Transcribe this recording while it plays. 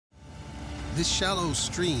This shallow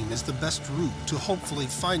stream is the best route to hopefully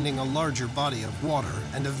finding a larger body of water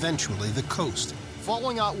and eventually the coast.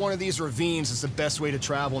 Following out one of these ravines is the best way to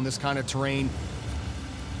travel in this kind of terrain,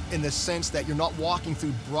 in the sense that you're not walking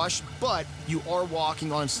through brush, but you are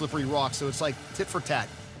walking on slippery rock, so it's like tit for tat.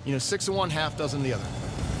 You know, 6 of one, half dozen of the other.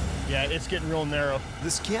 Yeah, it's getting real narrow.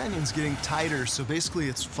 This canyon's getting tighter, so basically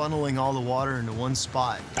it's funneling all the water into one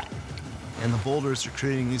spot. And the boulders are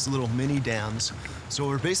creating these little mini dams, so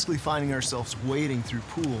we're basically finding ourselves wading through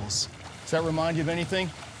pools. Does that remind you of anything?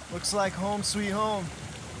 Looks like home sweet home.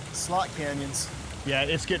 Slot canyons. Yeah,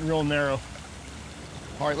 it's getting real narrow.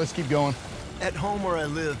 All right, let's keep going. At home where I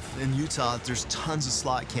live in Utah, there's tons of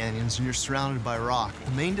slot canyons and you're surrounded by rock.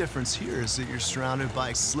 The main difference here is that you're surrounded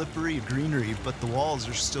by slippery greenery, but the walls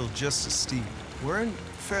are still just as steep. We're in a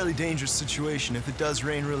fairly dangerous situation. If it does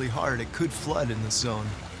rain really hard, it could flood in this zone.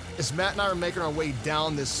 As Matt and I are making our way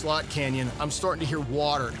down this slot canyon, I'm starting to hear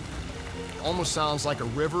water. It almost sounds like a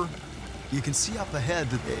river. You can see up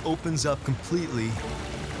ahead that it opens up completely.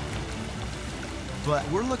 But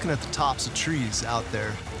we're looking at the tops of trees out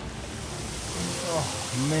there.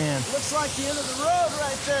 Oh, man. Looks like the end of the road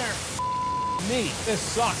right there. Me, this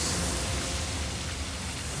sucks.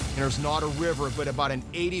 And there's not a river, but about an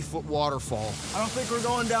 80-foot waterfall. I don't think we're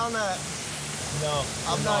going down that. No,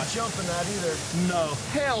 I'm not jumping that either. No.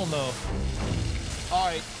 Hell no. All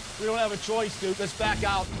right, we don't have a choice, dude. Let's back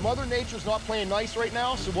out. Mother Nature's not playing nice right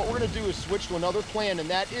now, so what we're gonna do is switch to another plan, and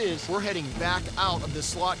that is we're heading back out of this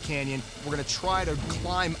slot canyon. We're gonna try to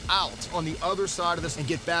climb out on the other side of this and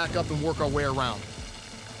get back up and work our way around.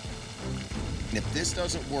 And if this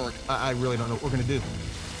doesn't work, I really don't know what we're gonna do.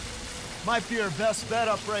 Might be our best bet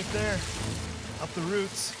up right there. Up the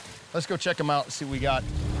roots. Let's go check them out and see what we got.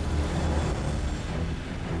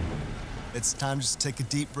 It's time to just take a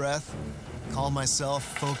deep breath, calm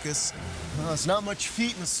myself, focus. There's not much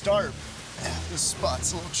feet in the start. This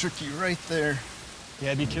spot's a little tricky right there.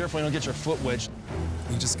 Yeah, be careful you don't get your foot wedged.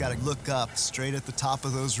 You just gotta look up, straight at the top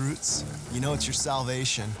of those roots. You know it's your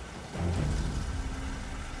salvation.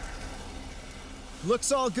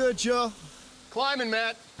 Looks all good, Joe. Climbing,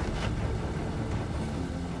 Matt.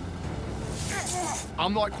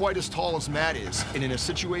 I'm not quite as tall as Matt is, and in a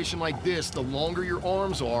situation like this, the longer your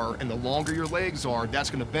arms are and the longer your legs are, that's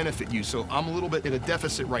gonna benefit you. So I'm a little bit at a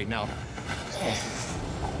deficit right now.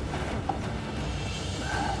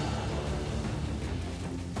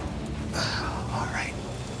 All right.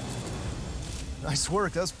 Nice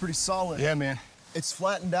work, that was pretty solid. Yeah, man. It's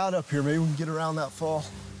flattened out up here. Maybe we can get around that fall.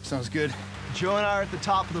 Sounds good. Joe and I are at the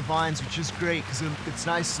top of the vines, which is great because it's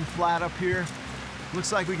nice and flat up here.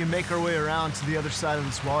 Looks like we can make our way around to the other side of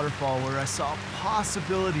this waterfall where I saw a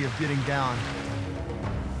possibility of getting down.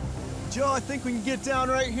 Joe, I think we can get down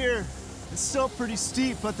right here. It's still pretty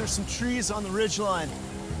steep, but there's some trees on the ridgeline.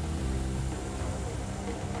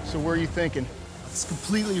 So where are you thinking? It's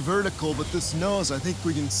completely vertical, but this nose, I think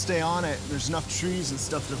we can stay on it. There's enough trees and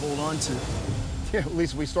stuff to hold on to. Yeah, at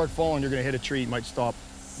least if we start falling, you're gonna hit a tree, it might stop.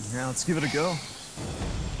 Yeah, let's give it a go.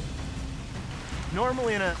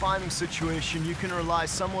 Normally in a climbing situation, you can rely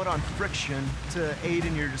somewhat on friction to aid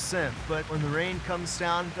in your descent, but when the rain comes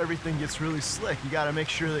down, everything gets really slick. You gotta make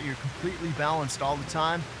sure that you're completely balanced all the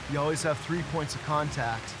time. You always have 3 points of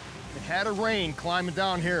contact. It had a rain climbing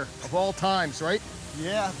down here, of all times, right?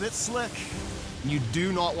 Yeah, a bit slick. You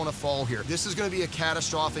do not want to fall here. This is gonna be a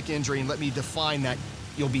catastrophic injury, and let me define that.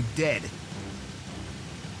 You'll be dead.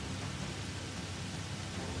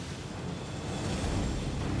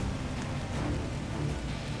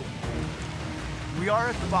 We are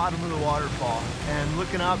at the bottom of the waterfall, and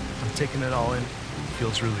looking up, I'm taking it all in. It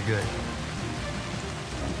feels really good.